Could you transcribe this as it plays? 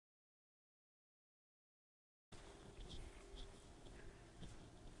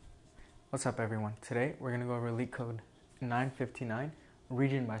What's up, everyone? Today we're going to go over Leetcode 959,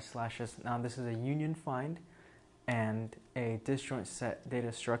 region by slashes. Now this is a union find and a disjoint set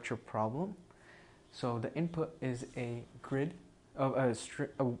data structure problem. So the input is a grid of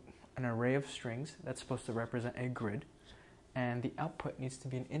an array of strings that's supposed to represent a grid, and the output needs to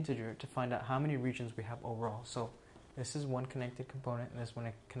be an integer to find out how many regions we have overall. So this is one connected component and this one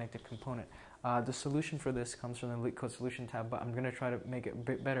a connected component. The solution for this comes from the Leetcode solution tab, but I'm going to try to make it a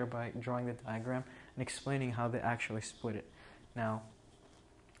bit better by drawing the diagram and explaining how they actually split it. Now,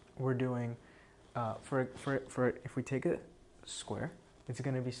 we're doing, if we take a square, it's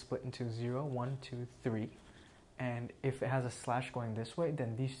going to be split into 0, 1, 2, 3. And if it has a slash going this way,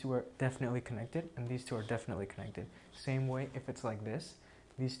 then these two are definitely connected, and these two are definitely connected. Same way, if it's like this,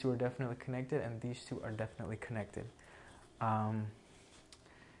 these two are definitely connected, and these two are definitely connected.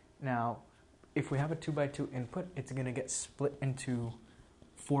 Now, if we have a 2x2 input, it's going to get split into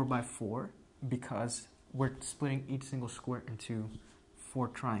 4x4 because we're splitting each single square into 4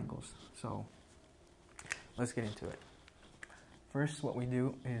 triangles. So let's get into it. First, what we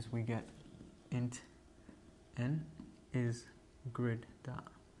do is we get int n is grid dot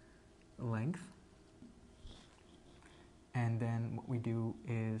length, and then what we do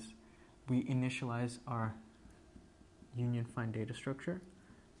is we initialize our union find data structure.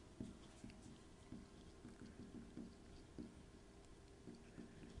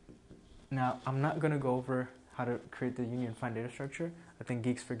 Now, I'm not going to go over how to create the union find data structure. I think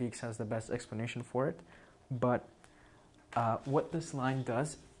Geeks for Geeks has the best explanation for it. But what this line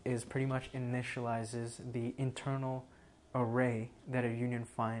does is pretty much initializes the internal array that a union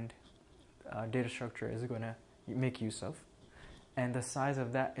find data structure is going to make use of. And the size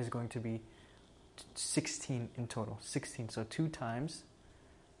of that is going to be 16 in total. 16. So 2 times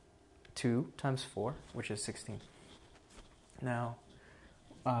 4, which is 16. Now,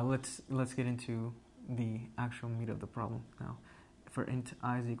 let's get into the actual meat of the problem now. For int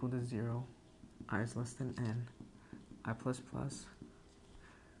I is equal to 0, I is less than n, I plus plus.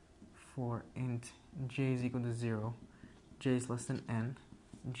 For int j is equal to 0, j is less than n,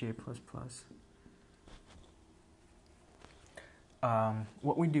 j plus plus.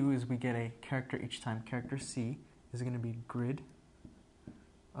 What we do is we get a character each time. Character C is going to be grid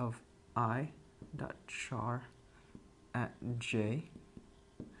of I dot char at j.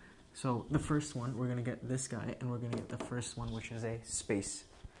 So the first one, we're going to get this guy, and we're going to get the first one, which is a space.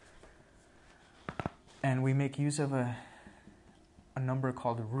 And we make use of a number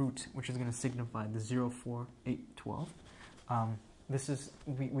called root, which is going to signify the 0, 4, 8, 12.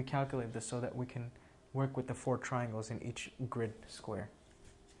 We calculate this so that we can work with the 4 triangles in each grid square.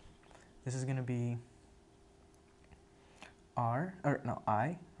 This is going to be I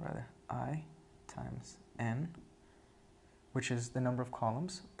times n, which is the number of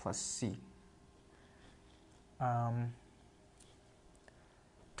columns, plus C,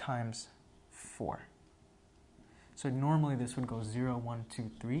 times 4. So normally this would go 0, 1,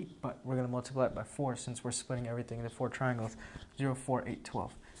 2, 3, but we're going to multiply it by 4 since we're splitting everything into 4 triangles, 0, 4, 8,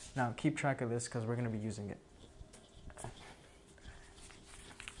 12. Now keep track of this because we're going to be using it.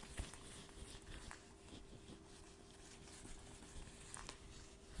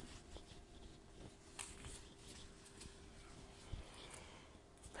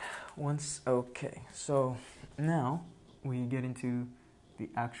 Okay, so now we get into the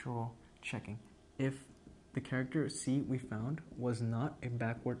actual checking. If the character C we found was not a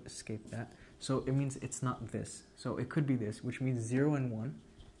backward escape that, so it means it's not this. So it could be this, which means 0 and 1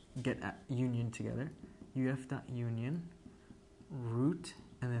 get at union together. UF dot union root,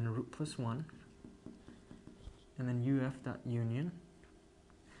 and then root plus 1, and then UF dot union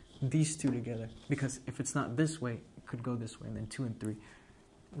these two together, because if it's not this way, it could go this way, and then 2 and 3.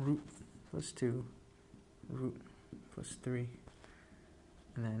 Root plus 2, root plus 3,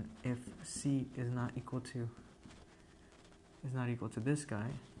 and then if C is not equal to this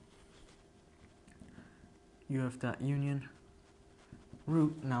guy, UF dot union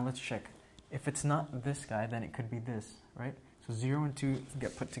root. Now let's check. If it's not this guy, then it could be this, right? So 0 and 2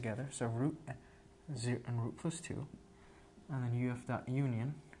 get put together. So root 0 and root plus 2, and then UF dot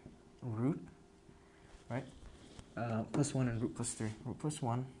union root, right? Plus 1 and root plus 3. Root plus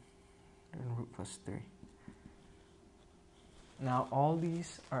 1 and root plus 3. Now all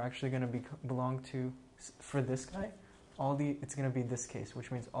these are actually going to belong to, for this guy, it's going to be this case,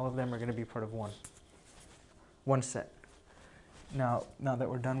 which means all of them are going to be part of one set. Now that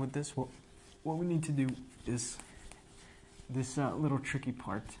we're done with this, what we need to do is this little tricky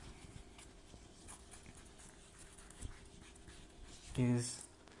part is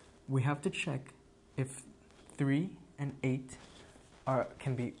we have to check if 3 and 8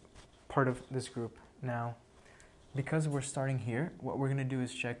 can be part of this group. Now, because we're starting here, what we're going to do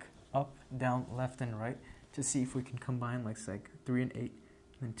is check up, down, left, and right to see if we can combine like 3 and 8, and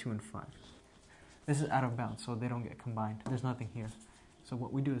then 2 and 5. This is out of bounds, so they don't get combined. There's nothing here. So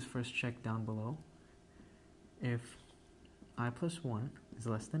what we do is first check down below. If I plus 1 is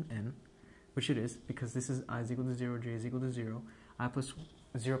less than n, which it is, because this is I is equal to 0, j is equal to 0, I plus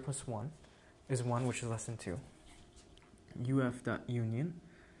 0 plus 1 is 1, which is less than 2. UF dot union,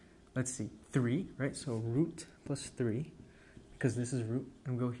 let's see, 3, right? So root plus 3, because this is root,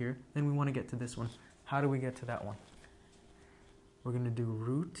 and we go here. Then we want to get to this one. How do we get to that one? We're going to do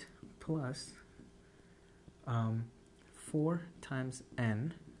root plus 4 times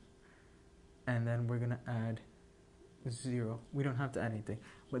n, and then we're going to add 0. We don't have to add anything,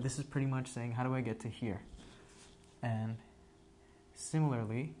 but this is pretty much saying, how do I get to here? And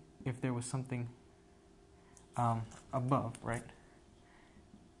similarly, if there was something above, right,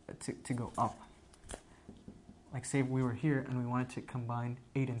 to go up, like say we were here and we wanted to combine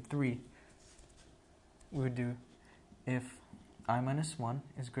 8 and 3, we would do if I minus 1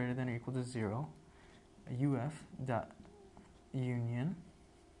 is greater than or equal to 0, UF dot union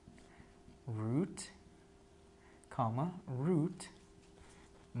root, comma, root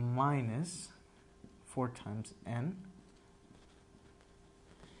minus 4 times n,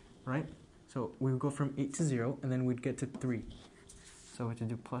 right? So we would go from 8 to 0, and then we'd get to 3. So we have to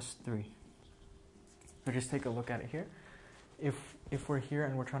do plus 3. So just take a look at it here. If we're here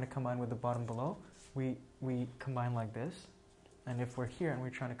and we're trying to combine with the bottom below, we combine like this. And if we're here and we're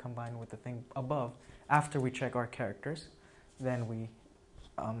trying to combine with the thing above, after we check our characters, then we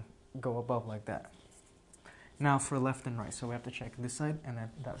go above like that. Now for left and right, so we have to check this side and then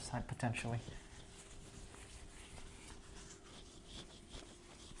that side potentially.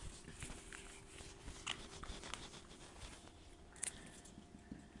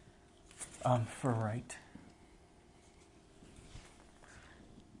 For right,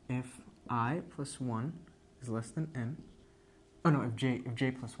 if I plus 1 is less than n, if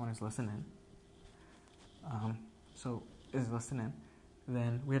j plus 1 is less than n, so is less than n,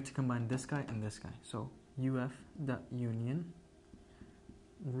 then we have to combine this guy and this guy. So UF dot union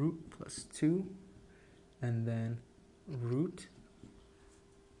root plus 2, and then root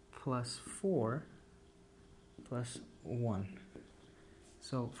plus 4 plus 1.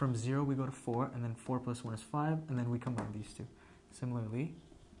 So from 0 we go to 4, and then 4 plus 1 is 5, and then we combine these two. Similarly,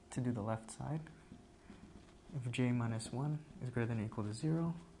 to do the left side, if j minus 1 is greater than or equal to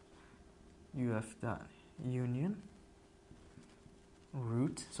 0, UF dot union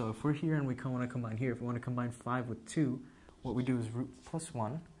root. So if we're here and we want to combine here, if we want to combine 5 with 2, what we do is root plus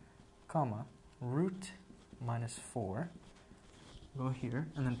 1, comma, root minus 4, go here,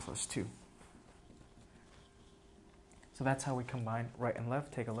 and then plus 2. So that's how we combine right and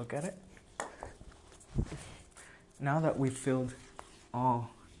left. Take a look at it. Now that we've filled all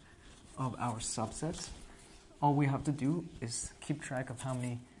of our subsets, all we have to do is keep track of how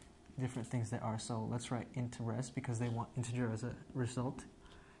many different things there are. So let's write int res because they want integer as a result.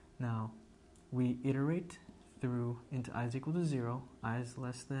 Now we iterate through int I is equal to 0, I is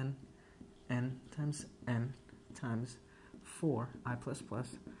less than n times 4, I plus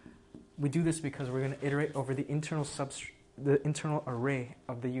plus. We do this because we're going to iterate over the internal array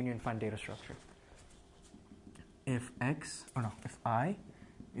of the union find data structure. If I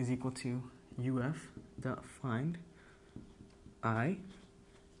is equal to UF dot find I,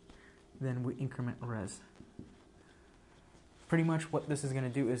 then we increment res. Pretty much what this is going to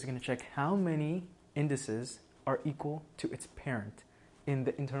do is going to check how many indices are equal to its parent in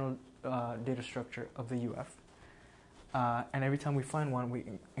the internal data structure of the UF. And every time we find one, we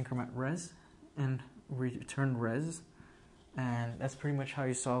increment res and return res. And that's pretty much how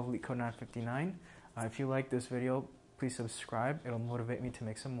you solve Leetcode 959. If you like this video, please subscribe. It'll motivate me to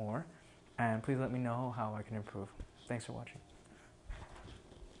make some more. And please let me know how I can improve. Thanks for watching.